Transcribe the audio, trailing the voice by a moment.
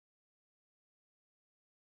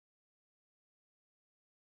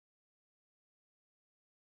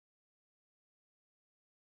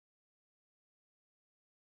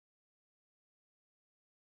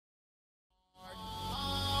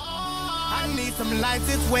need some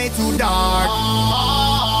lights, it's way too dark.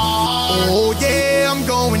 Oh yeah, I'm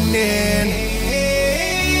going in.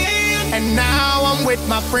 And now I'm with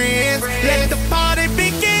my friends. Let the party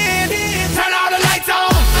begin. Turn all the lights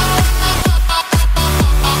on.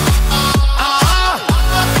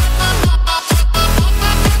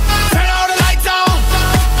 Turn all the lights on.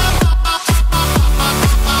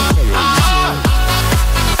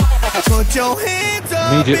 Put your hands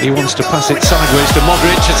up. Immediately wants to pass it sideways to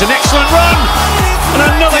Modric. It's an excellent run. And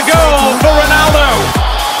another goal for Ronaldo.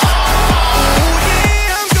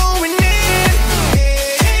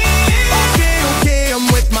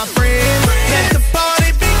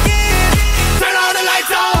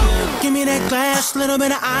 Little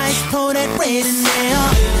bit of ice, pour that red in there.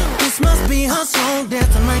 This must be her song,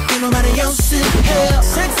 dancing like ain't nobody else in hell.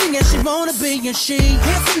 Sexy as she wanna be, and she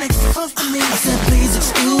handsome next to close to me. I said, please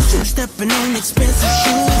excuse you, stepping on expensive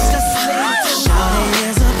shoes. Shawty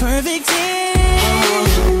is a perfect 10.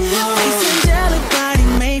 Face angelic, body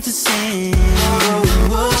made for sin. I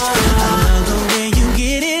love the way you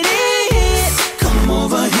get it in. Come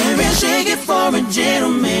over here and shake it for a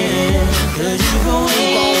gentleman. 'Cause you go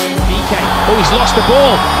in. Oh, he's lost the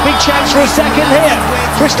ball. Big chance for a second here.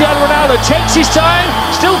 Cristiano Ronaldo takes his time.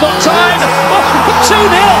 Still got time. Oh,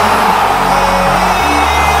 2-0.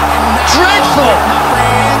 Dreadful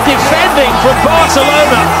defending from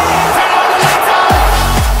Barcelona.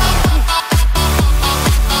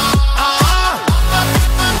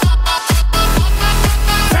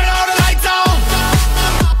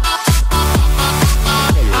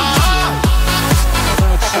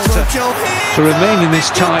 To remain in this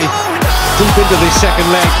tie deep into this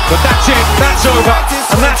second leg, but that's it, that's over,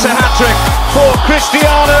 and that's a hat-trick for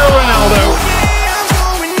Cristiano Ronaldo.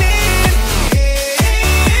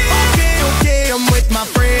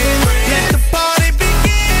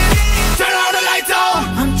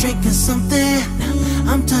 I'm drinking something,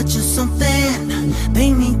 I'm touching something. They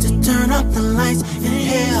need to turn up the lights in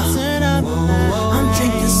here. I'm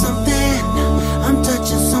drinking something, I'm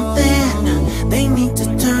touching something. They need to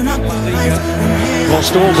turn up the lights in here.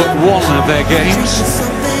 Lost all but one of their games.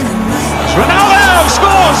 Ronaldo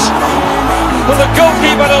scores! But the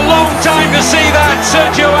goalkeeper had a long time to see that.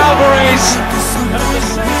 Sergio Alvarez